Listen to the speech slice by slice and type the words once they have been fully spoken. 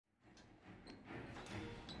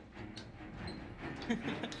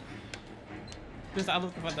Because I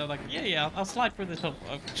look at they're like, yeah, I'll slide through this hole.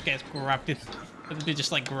 Oh, just gets grabbed it. And it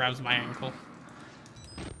just like grabs my ankle.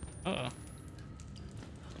 Uh-oh.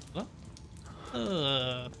 What?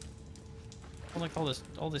 I like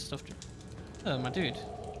all this stuff. Oh, my dude.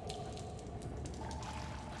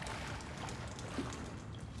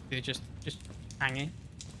 Dude, just hanging.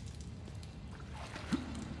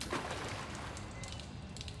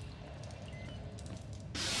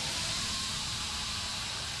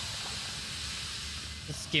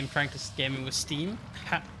 This game trying to scare me with Steam.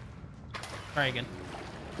 Ha. Try again.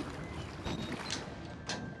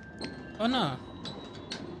 Oh no.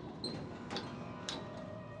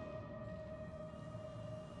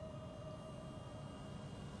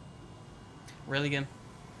 Really again?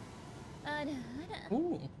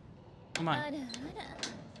 Ooh. Come on.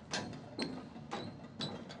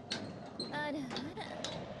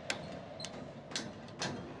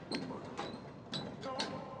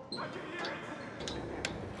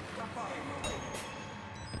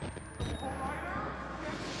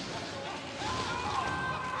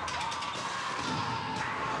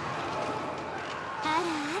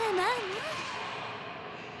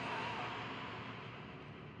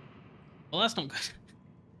 Well, that's not good.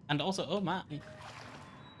 And also, oh my.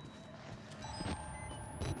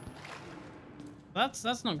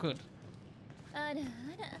 That's not good.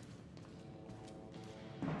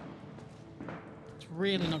 It's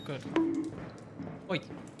really not good. Wait.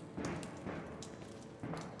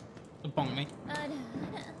 Don't bonk me.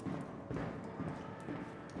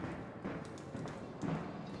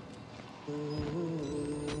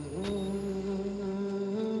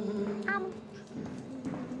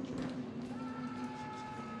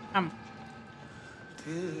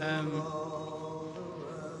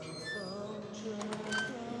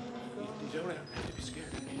 You don't have to be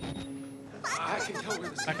scared of me. I can tell where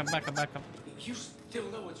the Back up. You still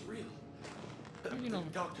know it's real. How do you know? The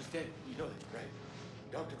doctor's dead. You know that, right?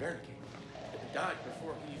 Dr. Wernicke died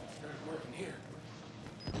before he even started working here.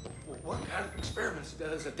 Well, what kind of experiments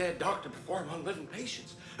does a dead doctor perform on living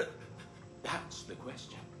patients? That's the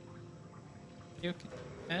question. You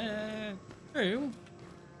okay? True.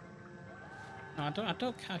 No,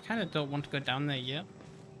 I kind of don't want to go down there yet.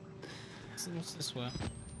 What's this way?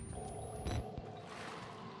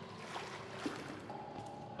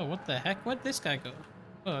 Oh, what the heck? Where'd this guy go?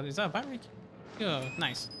 Oh, is that a battery? Oh,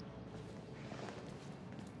 nice.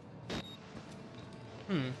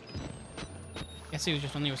 Guess he was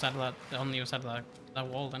just on the other side of that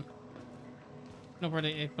wall then.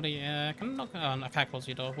 Nobody, can I knock? Oh, no, I can't close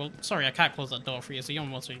your door. Well, sorry, I can't close that door for you, so you're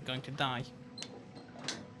almost going to die.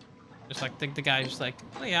 Just like the guy's just like,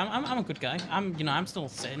 oh yeah, I'm a good guy. I'm still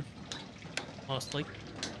sane, mostly.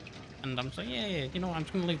 And I'm just like, yeah, I'm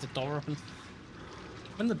just gonna leave the door open.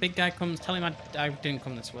 When the big guy comes, tell him I didn't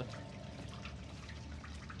come this way.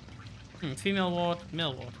 Female ward,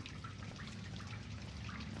 male ward.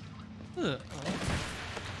 Ugh.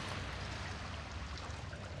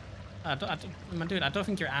 My dude, I don't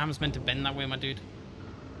think your arm's meant to bend that way, my dude.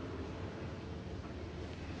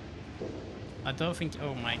 I don't think.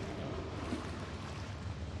 Oh my.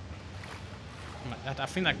 I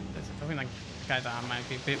think that guy's arm might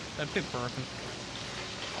be a bit broken.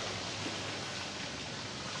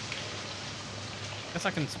 Guess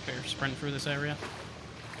I can sprint through this area.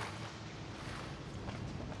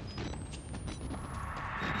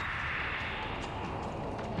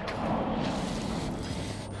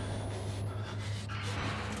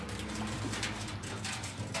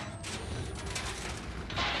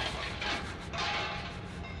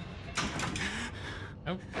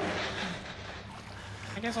 Oh.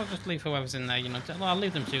 I guess I'll just leave whoever's in there, I'll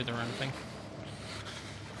leave them to do their own thing.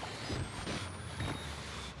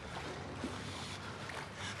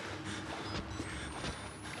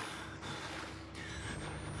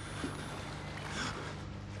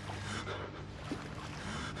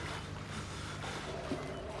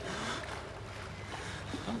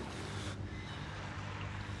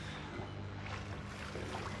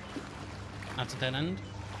 That's a dead end.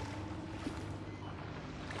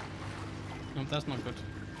 No, that's not good.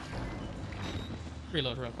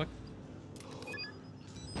 Reload real quick.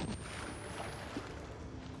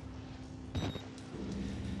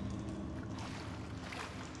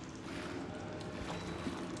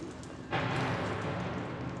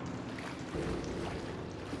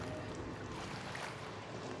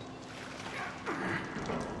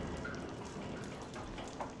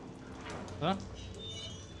 Hello?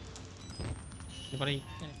 Anybody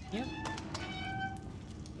here?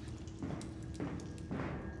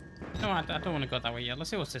 No, I don't want to go that way yet. Let's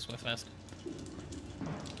see what's this way first.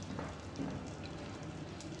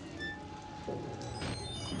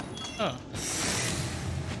 Oh.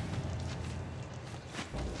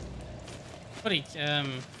 Buddy,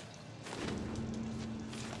 I'm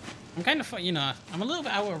kind of, you know, I'm a little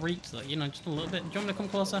bit out of reach though, you know, just a little bit. Do you want me to come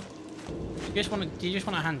closer? Do you just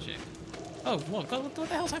want a handshake? Oh, what? God, what the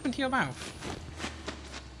hell's happened to your mouth?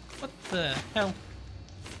 What the hell?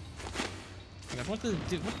 Oh my God, what did it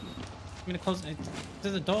do? What? I'm gonna close it. To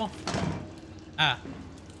the door? Ah.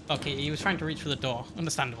 Okay, he was trying to reach for the door.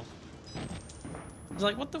 Understandable. He's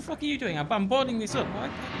like, what the fuck are you doing? I'm boarding this up. What?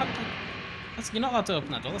 You're not allowed to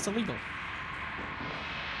open that door. That's illegal.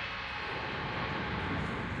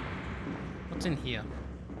 What's in here?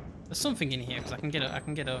 There's something in here because I can get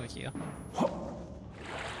over here.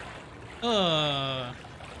 I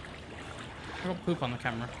got poop on the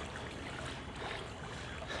camera.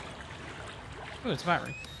 Oh, it's a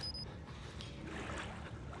battery.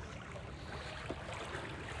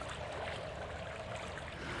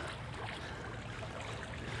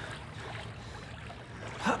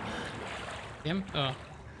 Him? Oh.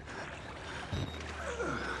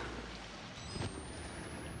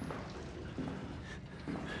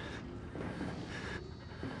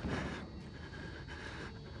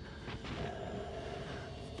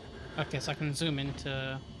 Okay, so I can zoom in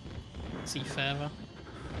to see further.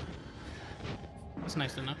 That's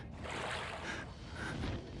nice to know.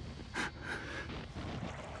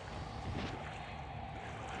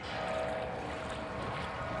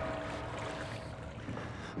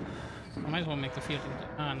 I might as well make the field.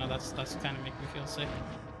 Ah, no, that's kind of making me feel sick.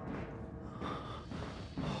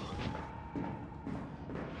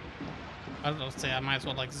 I would say I might as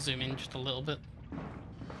well like zoom in just a little bit.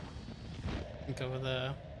 And go over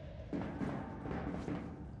there.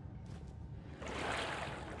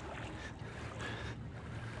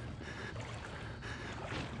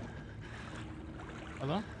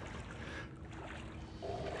 Hello?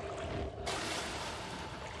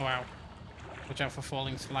 Wow. Watch out for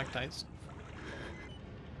falling stalactites.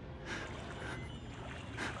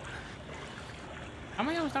 How am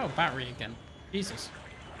I almost out of battery again? Jesus.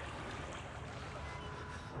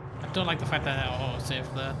 I don't like the fact that I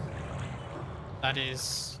auto-save there. That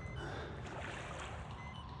is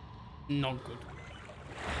not good.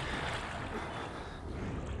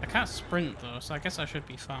 I can't sprint though, so I guess I should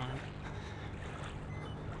be fine.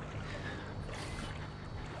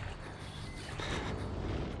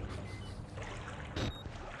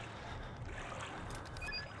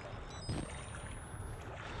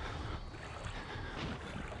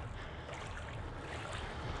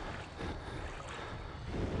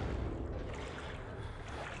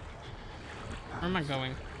 Where am I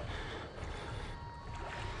going?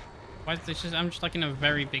 Why is this just... I'm just like in a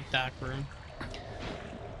very big dark room.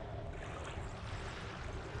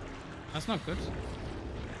 That's not good.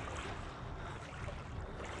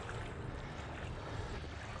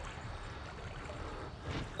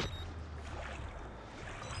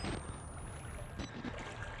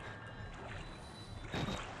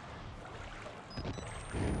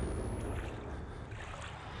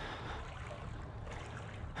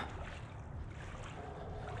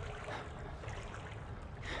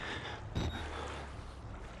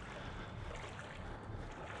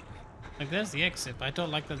 Like, there's the exit, but I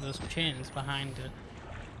don't like that there's chains behind it.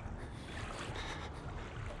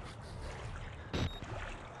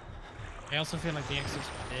 I also feel like the exit's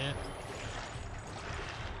there.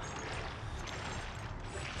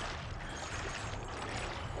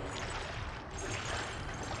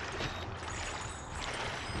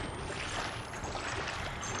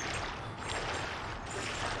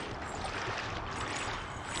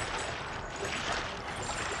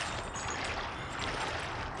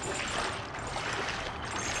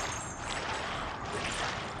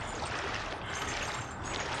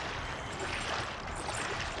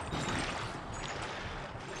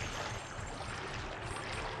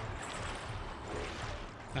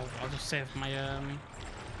 Oh, I'll just save my oh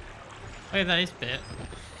yeah, that is bit.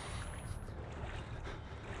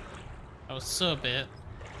 That was so bit.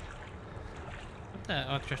 What the?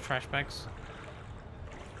 Oh, it's just trash bags.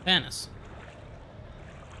 Fairness.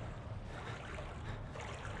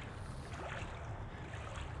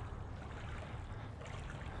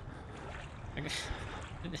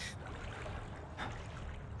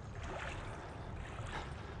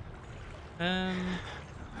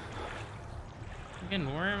 Again,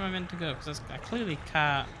 where am I meant to go? Because I clearly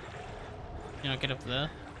can't, you know, get up there.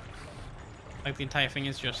 Like the entire thing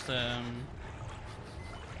is just, you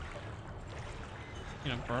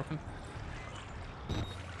know, broken.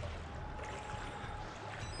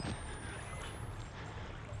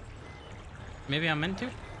 Maybe I'm meant to?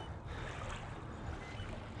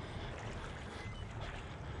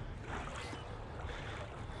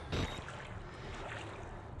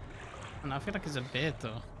 I feel like it's a bait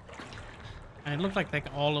though. And it looked like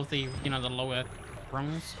all of the, you know, the lower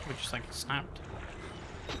rungs were just like snapped.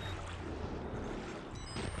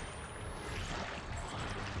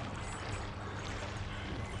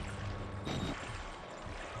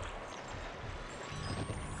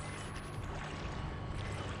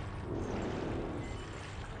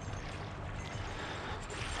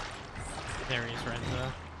 There he is right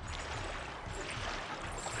there.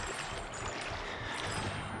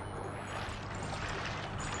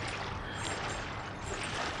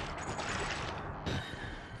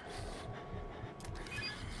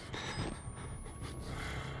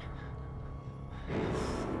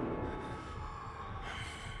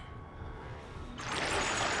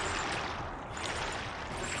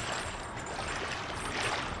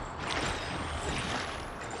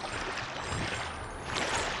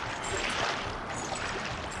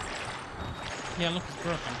 Yeah, look, it's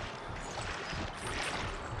broken.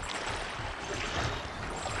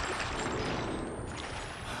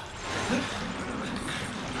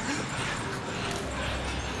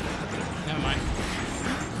 Never mind.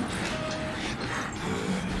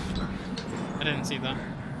 I didn't see that.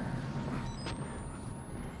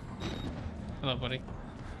 Hello, buddy.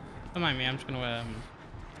 Don't mind me, I'm just gonna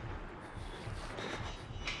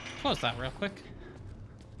close that real quick.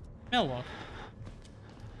 Mail ward.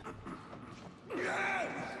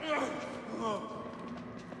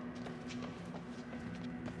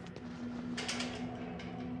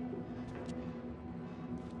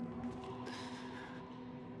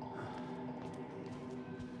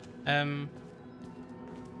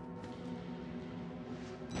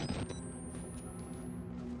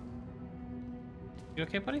 You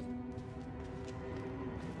okay, buddy?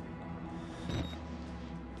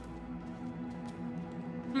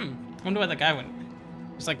 Wonder where the guy went.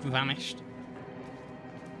 Just like vanished.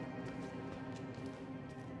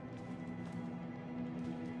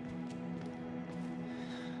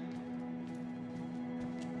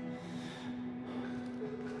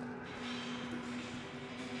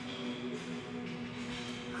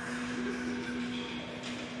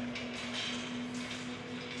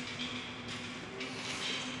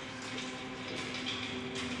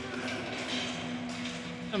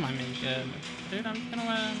 Don't mind me, dude. I'm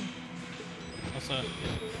gonna also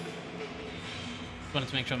wanted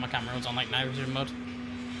to make sure my camera was on like night vision mode.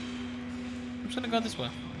 I'm just gonna go this way. I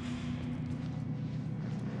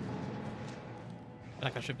feel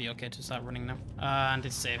like I should be okay to start running now. And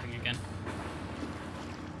it's saving again.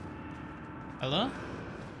 Hello?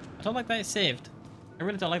 I don't like that it saved. I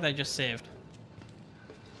really don't like that it just saved.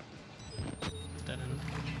 It's dead end.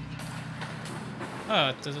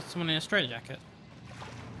 Oh, there's someone in a straitjacket.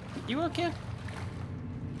 You okay? I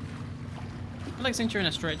feel like since you're in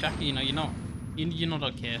a straitjacket, you know, you're not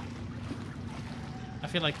okay. I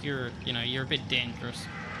feel like you're a bit dangerous.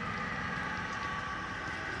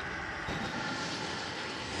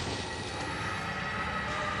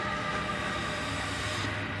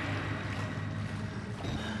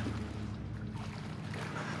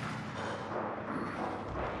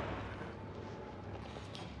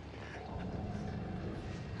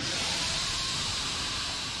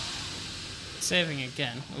 Saving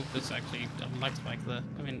again. Oh, there's actually a lag spike there.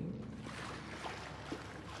 I mean...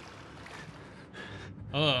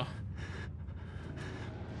 Oh.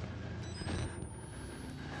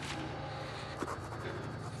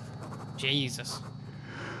 Jesus.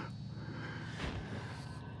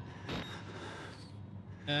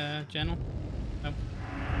 General? Nope.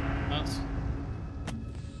 That's...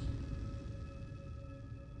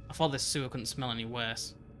 I thought this sewer couldn't smell any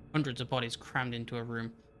worse. Hundreds of bodies crammed into a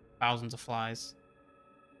room. Thousands of flies.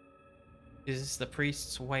 Is this the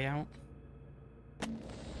priest's way out?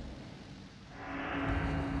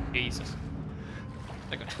 Jesus.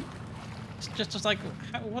 Like, it's just like,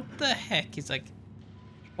 what the heck is like,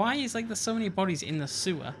 why is like there's so many bodies in the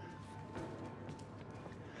sewer?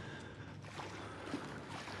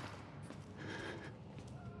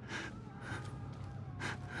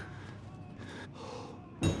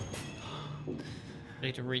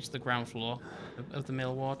 Ready to reach the ground floor of the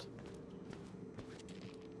mill ward.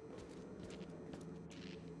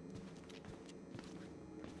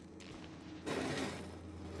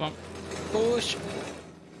 Come on. Push!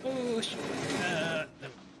 Push!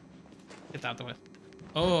 Get out of the way.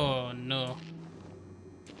 Oh no.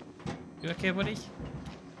 You okay, buddy?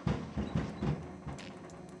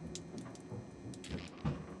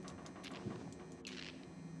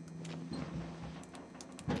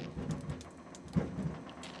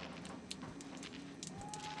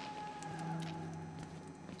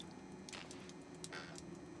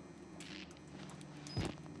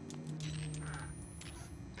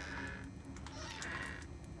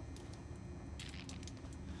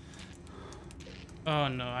 Oh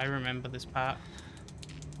no, I remember this part.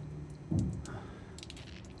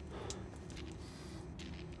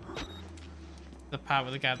 The part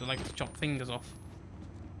with the guy that likes to chop fingers off.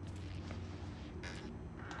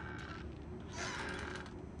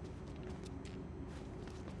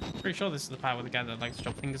 Pretty sure this is the part with the guy that likes to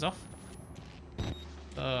chop fingers off.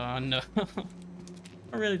 Oh no.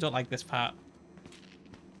 I really don't like this part.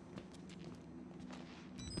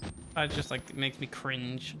 I just like, it makes me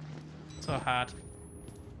cringe so hard.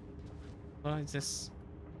 What is this?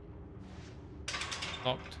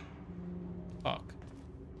 Locked. Fuck.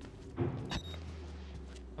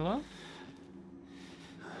 Hello?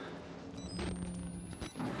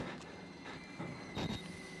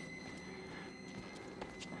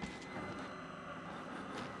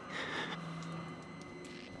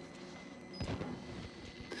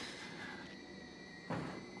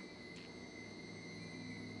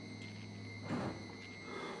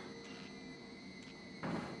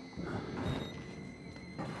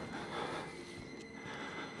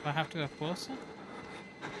 Do I have to go closer?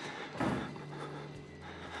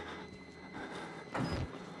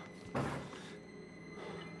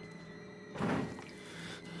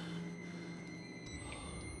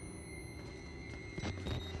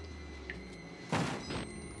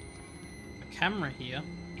 The camera here.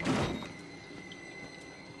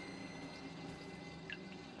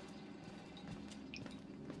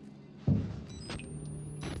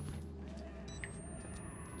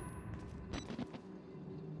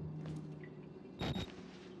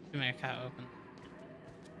 Make a cat open.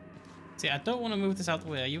 See, I don't want to move this out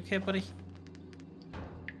the way. Are you okay, buddy?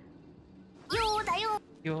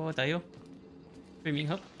 Yo, Dayo.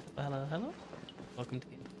 Streaming up. Hello, hello. Welcome to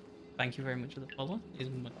the game. Thank you very much for the follow.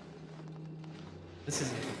 This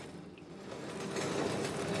is it.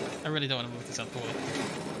 I really don't want to move this out the way.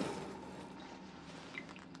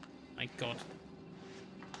 My god.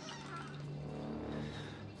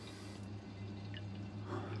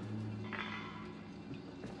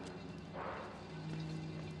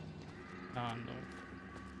 Oh no.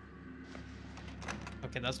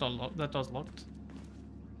 Okay, that's not locked. That door's locked.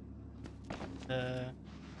 That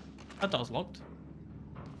door's locked.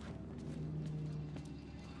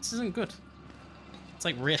 This isn't good. It's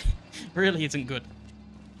like really, really isn't good.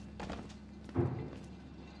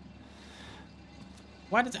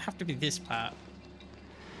 Why does it have to be this part?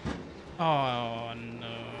 Oh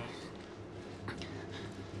no.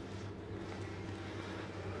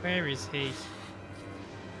 Where is he?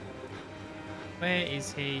 Where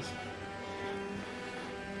is he?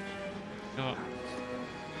 No.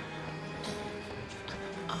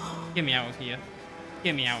 Get me out of here.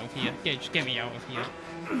 Get me out of here. Just get me out of here.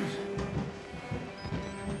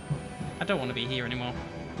 I don't want to be here anymore.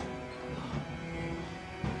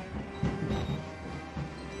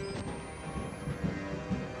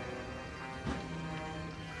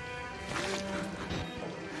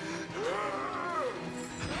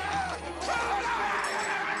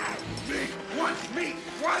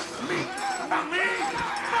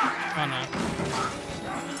 Oh no.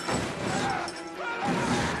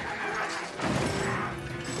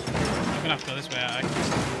 I'm gonna have to go this way, I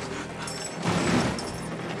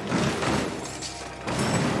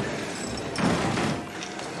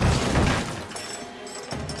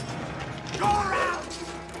Go around!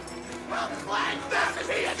 Well, Clank, this is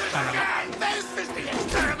the experiment! This is the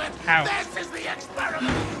experiment! Ow. This is the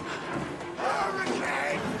experiment!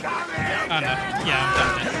 Hurricane coming! Oh no. Yeah,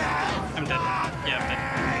 I'm dead. I'm dead. Yeah, I'm dead.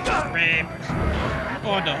 Rape.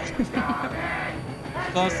 Oh no.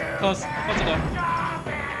 Close, close. Close the door.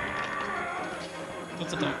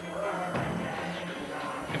 Close the door.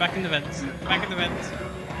 Get back in the vents. Get back in the vents.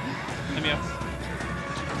 Let me up.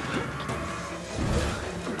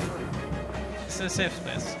 This is a safe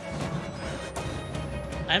space.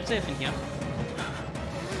 I'm safe in here.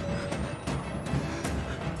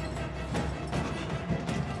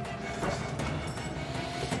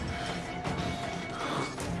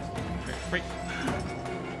 Three,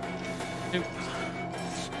 2,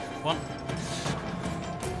 1.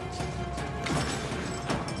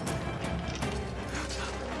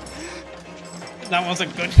 That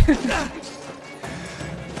wasn't good.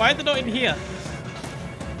 Why are they not in here?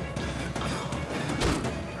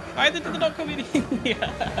 Why did they not come in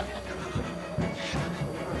here?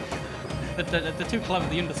 They're too clever,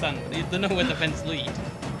 they understand. They know where the vents lead.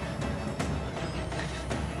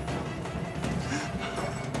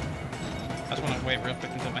 I just want to wait real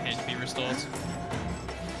quick until my HP restores.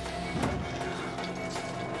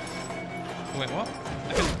 Wait, what?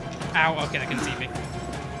 I can... Ow, okay, they can see me.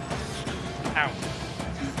 Ow.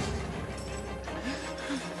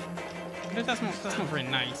 But that's not very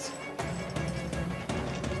nice.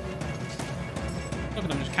 Look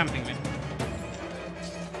at them just camping me.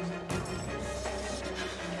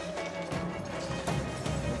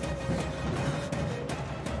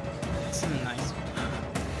 This is nice.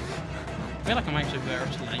 I feel like I'm actually better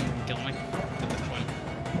just letting them kill me at this point.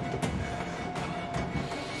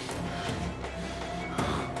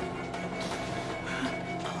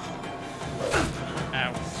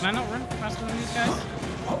 Ow. Can I not run faster than these guys?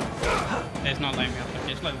 It's not letting me up. Okay,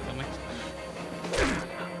 just let them kill me.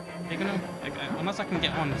 They're gonna... unless I can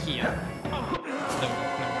get on here. No,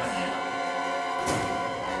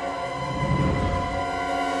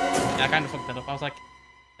 yeah, I kind of fucked that up. I was like,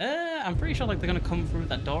 I'm pretty sure like they're gonna come through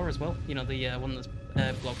that door as well. You know, the one that's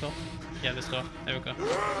blocked off. Yeah, this door. There we go.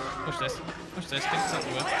 Push this. Push this. Get this out of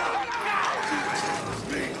the way.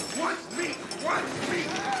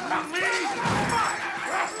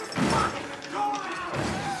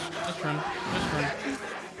 Just run. Just run.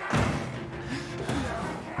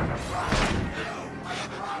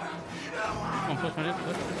 Come on, push my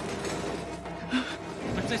push.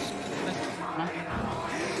 What's this? Come on.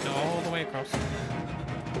 Go all the way across.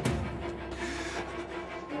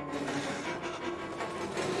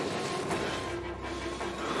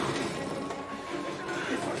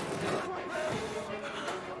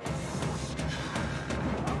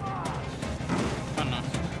 Oh no.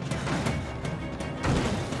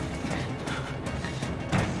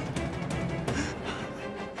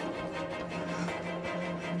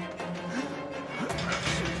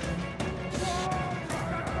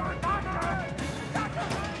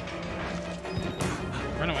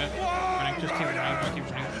 Run away. Running. Just keep running. Just keep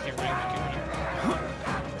running. Just keep running. Just keep running.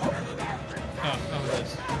 Oh,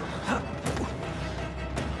 this.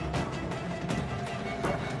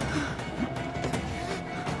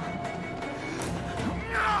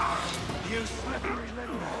 You slippery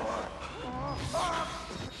little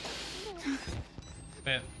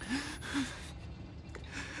Wait.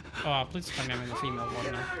 Oh, please tell me I'm in the female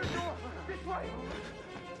one now.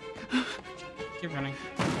 Keep running.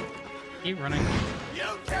 Keep running.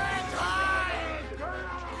 You can't hide!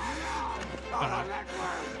 Oh, no.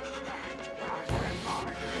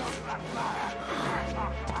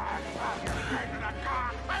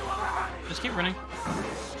 Just keep running.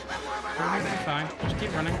 Everything's fine. Just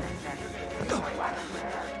keep running.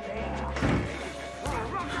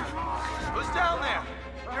 Who's down there?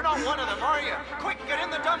 You're not one of them, are you? Quick, get in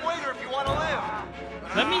the dumbwaiter if you want to live.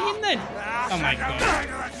 Let me in then. Oh my god.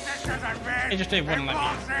 It just wouldn't let me in.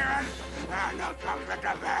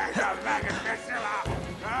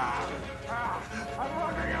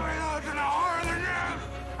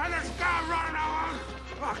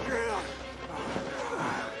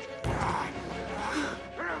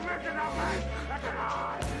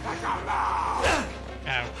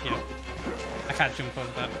 Ow, yeah. I can't jump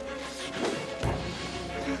over that.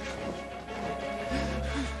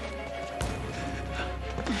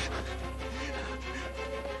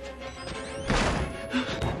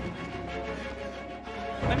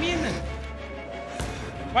 Let me in then.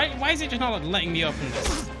 Why is it just not letting me open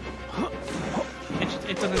this?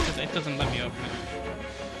 It doesn't let me open it.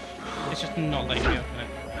 It's just not letting me open it.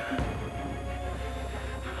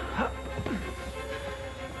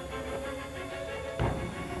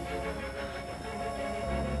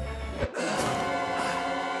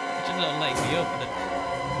 It's just not letting me open it.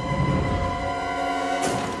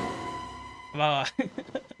 Well,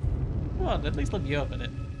 come on, at least let me open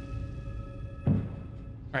it.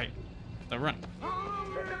 Right, so run.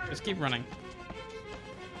 Just keep running.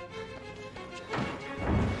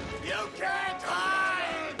 You can't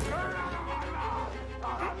hide!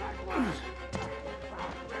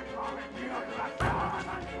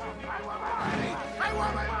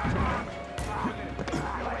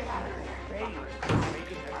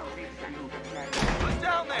 Who's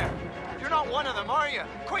down there? You're not one of them, are you?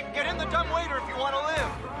 Quick, get in the dumbwaiter if you want to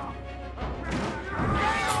live.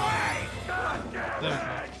 There we go.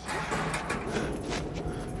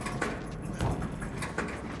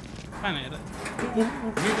 Finally hit it. You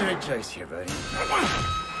got a choice here, buddy.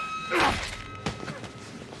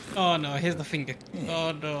 Oh no, here's the finger.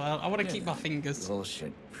 Oh no, I want to keep my fingers.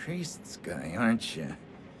 Bullshit priest's guy, aren't you?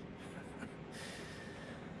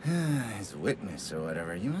 His witness or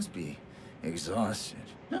whatever. You must be exhausted.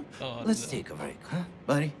 Oh, Let's no. take a break, huh,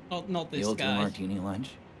 buddy? Not The this old guy. martini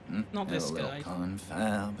lunch? Not Have this a little guy.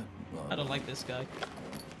 confab. I don't like this guy.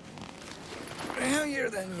 Heavier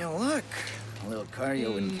than you look. A little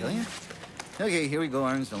cardio wouldn't kill you. Okay, here we go,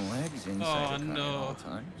 arms and legs inside the car no. at all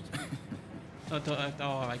times.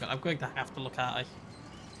 Oh my god, I'm going to have to look at it.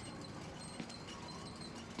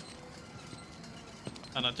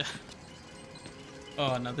 And I just...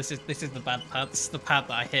 Oh no, this is the bad part. This is the part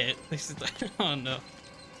that I hate. This is the oh no.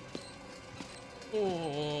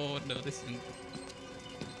 Oh no, this isn't.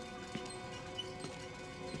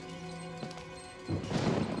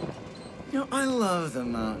 You know, I love the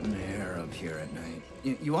mountain air up here at night.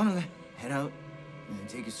 You want to head out and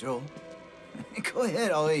take a stroll? Go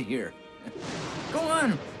ahead, I'll wait here. Go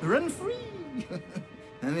on, run free.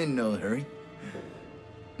 I'm in no hurry.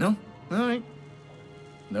 No? All right.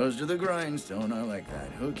 Nose to the grindstone, I like that.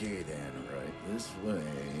 Okay then, right this way.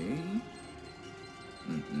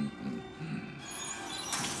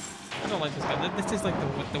 I don't like this guy. This is like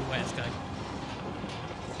the worst guy.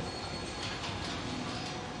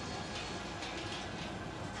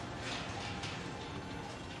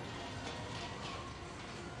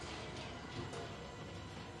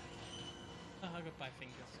 Ah, goodbye,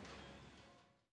 fingers.